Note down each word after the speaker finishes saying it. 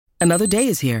Another day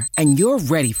is here, and you're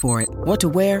ready for it. What to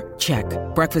wear? Check.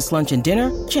 Breakfast, lunch, and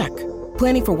dinner? Check.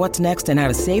 Planning for what's next and how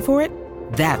to save for it?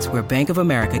 That's where Bank of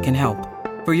America can help.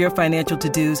 For your financial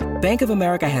to-dos, Bank of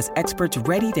America has experts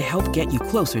ready to help get you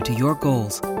closer to your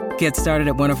goals. Get started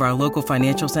at one of our local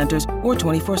financial centers or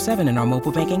 24/7 in our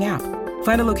mobile banking app.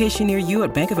 Find a location near you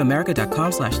at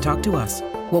bankofamerica.com/talktous.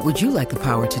 What would you like the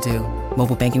power to do?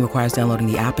 Mobile banking requires downloading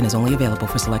the app and is only available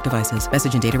for select devices.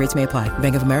 Message and data rates may apply.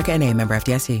 Bank of America N.A., member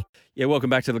FDIC. Yeah, welcome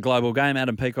back to the Global Game.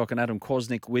 Adam Peacock and Adam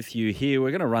Kwasnik with you here.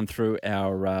 We're going to run through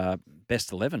our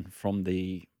best 11 from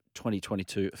the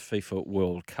 2022 FIFA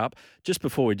World Cup. Just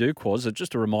before we do, Quaz,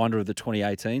 just a reminder of the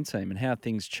 2018 team and how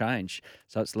things changed.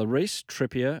 So it's Lloris,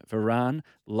 Trippier, Varane,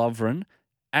 Lovren,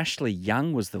 Ashley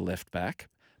Young was the left back,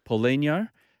 Paulinho,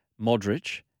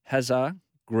 Modric, Hazard,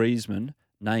 Griezmann,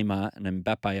 Neymar and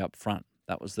Mbappe up front.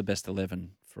 That was the best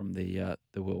 11 from the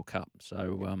World Cup.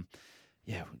 So,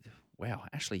 wow,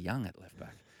 Ashley Young at left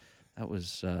back. That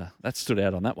was that stood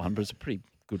out on that one, but it's a pretty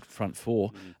good front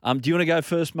four. Do you want to go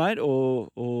first, mate,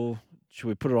 or should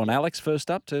we put it on Alex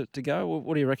first up to go?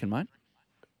 What do you reckon, mate?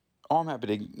 I'm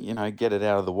happy to get it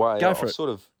out of the way. Go for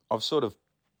it. I've sort of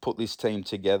put this team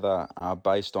together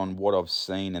based on what I've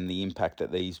seen and the impact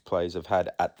that these players have had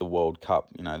at the World Cup.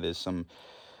 There's some.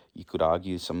 You could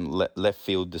argue some left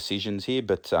field decisions here,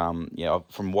 but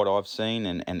from what I've seen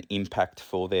and impact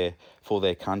for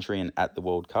their country and at the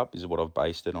World Cup is what I've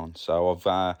based it on. So I've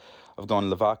gone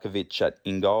Livakovic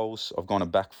in goals. I've gone a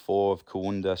back four of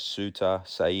Kawunda, Suta,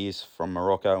 Saiz from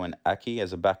Morocco, and Aki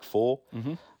as a back four.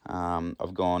 Mm-hmm.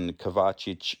 I've gone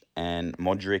Kovacic and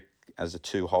Modric as the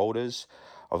two holders.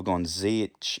 I've gone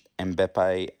Ziyech,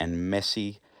 Mbappe, and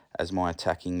Messi as my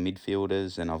attacking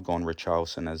midfielders, and I've gone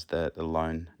Richarlison as the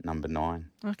lone number 9.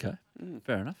 Okay,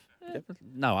 fair enough. Yep.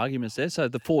 No arguments there. So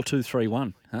the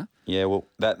 4-2-3-1, huh? Yeah, well,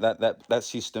 that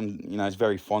system, is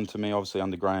very fond to me. Obviously,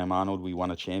 under Graham Arnold, we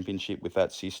won a championship with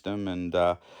that system, and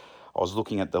I was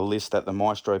looking at the list that the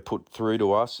Maestro put through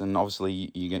to us, and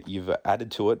obviously you've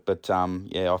added to it. But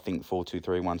I think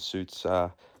 4-2-3-1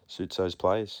 suits those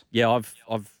players. Yeah,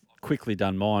 I've quickly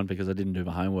done mine because I didn't do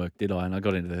my homework, did I? And I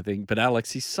got into the thing. But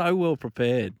Alex, he's so well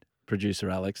prepared, producer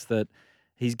Alex, that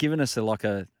he's given us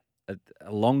a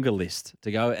longer list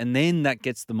to go, and then that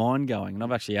gets the mind going. And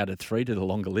I've actually added 3 to the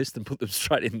longer list and put them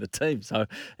straight in the team. So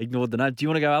ignored the note. Do you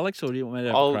want to go, Alex, or do you want me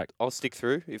to have a crack? I'll stick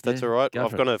through if that's all right.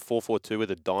 I've gone a 4-4-2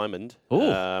 with a diamond. Oh,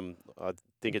 I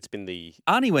think it's been the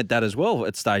Arnie went that as well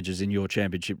at stages in your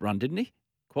championship run, didn't he?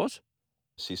 Quaz?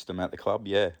 System at the club,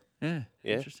 yeah. Yeah.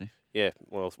 Interesting. Yeah,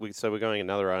 well, so we're going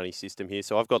another Arnie system here.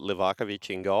 So I've got Livakovic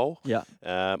in goal. Yeah.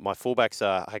 My fullbacks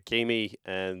are Hakimi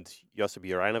and Josip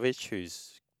Juranovic,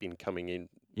 who's been coming in.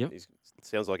 Yep. It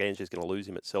sounds like Angie's going to lose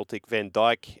him at Celtic. Van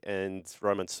Dijk and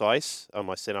Roman Saiz are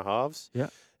my centre halves. Yeah.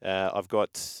 I've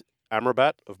got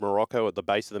Amrabat of Morocco at the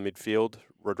base of the midfield,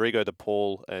 Rodrigo de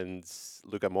Paul and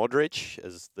Luka Modric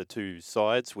as the two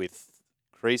sides, with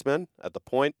Griezmann at the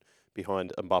point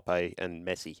behind Mbappe and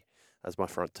Messi as my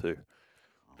front two.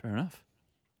 Fair enough.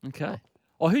 Okay.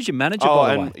 Oh, who's your manager,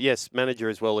 by the way? Yes, manager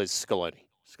as well as Scaloni.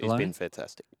 He's been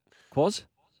fantastic. Quaz?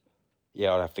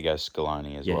 Yeah, I'd have to go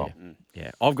Scaloni as well. Yeah,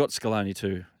 I've got Scaloni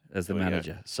too as the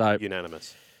manager. So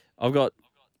unanimous. I've got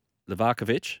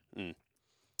Livakovic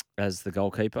as the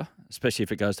goalkeeper, especially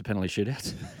if it goes to penalty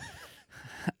shootouts.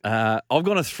 I've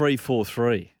gone a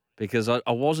 3-4-3 because I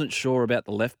wasn't sure about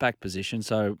the left-back position.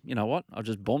 So, you know what? I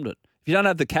just bombed it. If you don't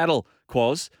have the cattle,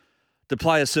 Quaz, to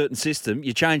play a certain system,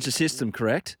 you change the system,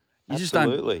 correct? You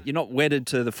Absolutely. Just don't. You're not wedded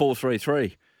to the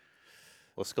 4-3-3.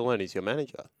 Well, Scaloni's your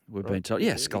manager. We've been told.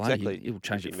 Yeah, Scaloni, exactly. he'll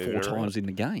change it 4 Moving times around. in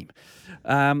the game.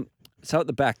 So at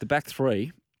the back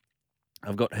 3,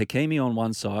 I've got Hakimi on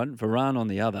one side, Varane on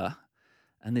the other,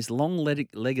 and this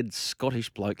long-legged Scottish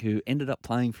bloke who ended up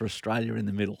playing for Australia in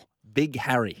the middle, Big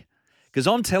Harry. Because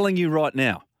I'm telling you right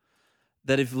now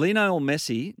that if Lionel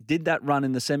Messi did that run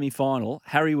in the semi-final,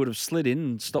 Harry would have slid in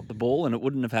and stopped the ball and it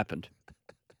wouldn't have happened.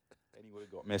 And he would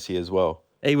have got Messi as well.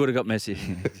 He would have got Messi,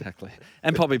 exactly.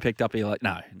 And probably picked up,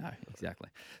 no, exactly.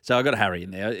 So I got Harry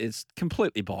in there. It's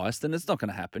completely biased and it's not going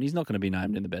to happen. He's not going to be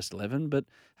named in the best 11, but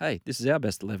hey, this is our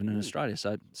best 11 in Australia,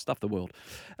 so stuff the world.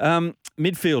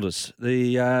 Midfielders,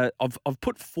 I've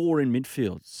put 4 in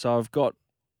midfield. So I've got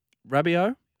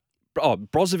Rabiot,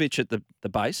 Brozovic at the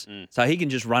base, so he can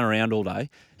just run around all day.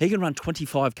 He can run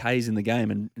 25 Ks in the game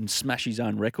and smash his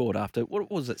own record after, what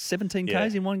was it, 17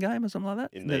 Ks in one game or something like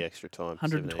that? In the extra time.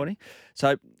 120. 17.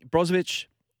 So Brozovic,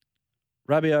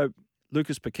 Rabiot,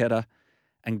 Lucas Paqueta,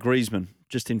 and Griezmann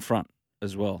just in front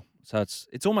as well. So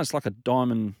it's almost like a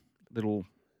diamond little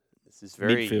This is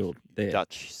very midfield there.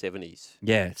 Dutch 70s.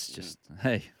 Yeah, it's just,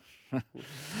 hey,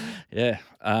 Yeah,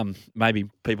 maybe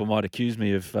people might accuse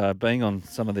me of being on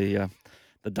some of the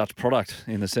Dutch product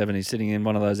in the 70s, sitting in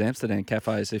one of those Amsterdam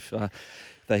cafes if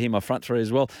they hear my front three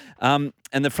as well. And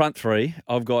the front three,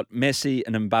 I've got Messi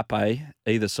and Mbappe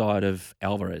either side of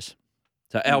Alvarez.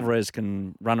 So Alvarez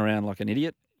can run around like an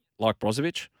idiot, like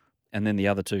Brozovic, and then the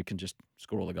other two can just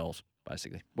score all the goals,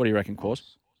 basically. What do you reckon,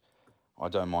 Quaz? I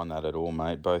don't mind that at all,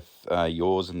 mate. Both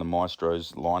yours and the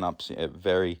Maestro's lineups are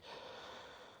very,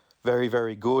 very,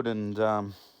 very good. And,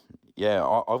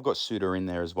 I've got Suter in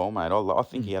there as well, mate. I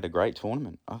think he had a great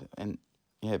tournament. And,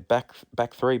 back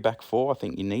three, back four, I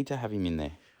think you need to have him in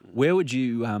there. Where would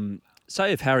you,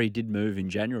 say if Harry did move in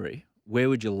January, where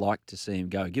would you like to see him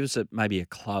go? Give us maybe a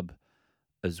club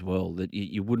as well that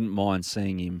you wouldn't mind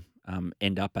seeing him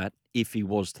end up at if he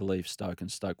was to leave Stoke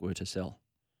and Stoke were to sell.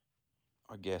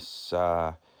 I guess,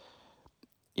 I'd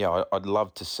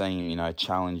love to see him,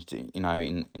 challenged,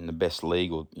 in the best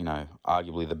league or,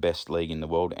 arguably the best league in the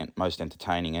world and most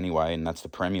entertaining anyway, and that's the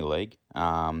Premier League.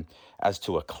 As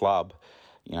to a club,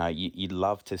 you'd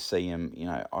love to see him,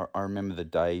 I remember the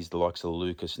days, the likes of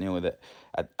Lucas Neal that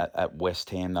at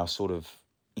West Ham, they're sort of,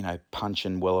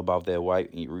 punching well above their weight,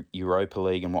 Europa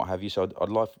League and what have you. So I'd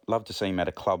love to see him at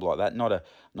a club like that, not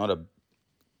a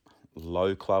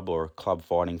low club or a club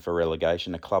fighting for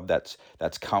relegation, a club that's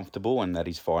comfortable and that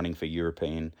he's fighting for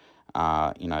European,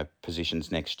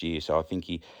 positions next year. So I think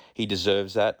he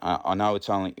deserves that. I know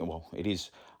it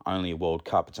is only a World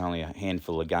Cup. It's only a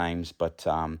handful of games, but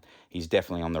he's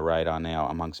definitely on the radar now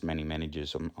amongst many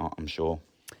managers, I'm sure.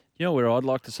 You know where I'd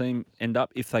like to see him end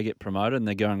up if they get promoted, and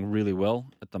they're going really well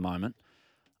at the moment.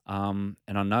 And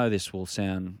I know this will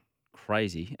sound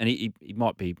crazy, and he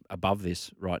might be above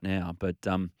this right now, but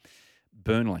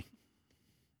Burnley.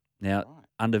 Now,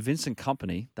 under Vincent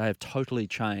Kompany, they have totally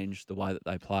changed the way that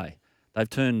they play. They've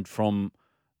turned from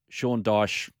Sean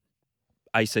Dyche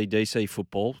AC/DC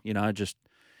football, just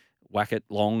whack it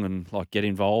long and like get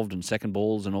involved and second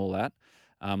balls and all that,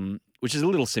 which is a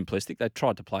little simplistic. They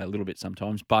tried to play a little bit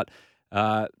sometimes, but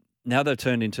now they've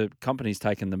turned into Kompany's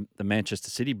taken the Manchester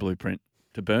City blueprint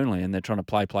to Burnley, and they're trying to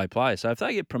play. So if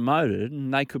they get promoted,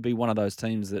 and they could be one of those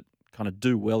teams that kind of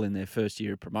do well in their first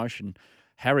year of promotion,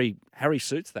 Harry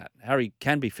suits that. Harry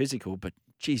can be physical, but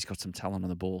he's got some talent on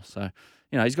the ball. So,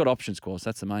 he's got options, of course.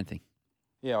 That's the main thing.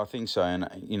 Yeah, I think so. And,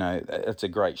 that's a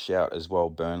great shout as well.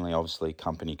 Burnley, obviously,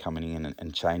 Kompany coming in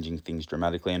and changing things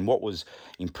dramatically. And what was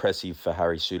impressive for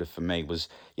Harry Suter for me was,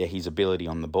 his ability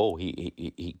on the ball.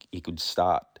 He could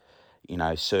start,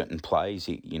 certain plays.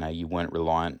 You weren't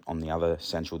reliant on the other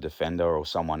central defender or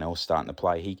someone else starting to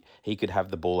play. He could have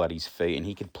the ball at his feet and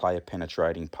he could play a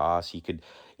penetrating pass. He could,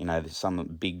 there's some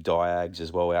big diags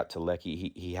as well out to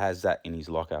Lecky. He has that in his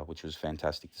locker, which was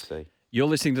fantastic to see. You're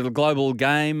listening to The Global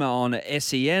Game on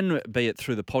SEN, be it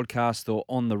through the podcast or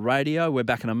on the radio. We're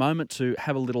back in a moment to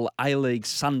have a little A-League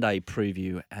Sunday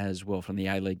preview as well from the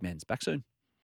A-League men's. Back soon.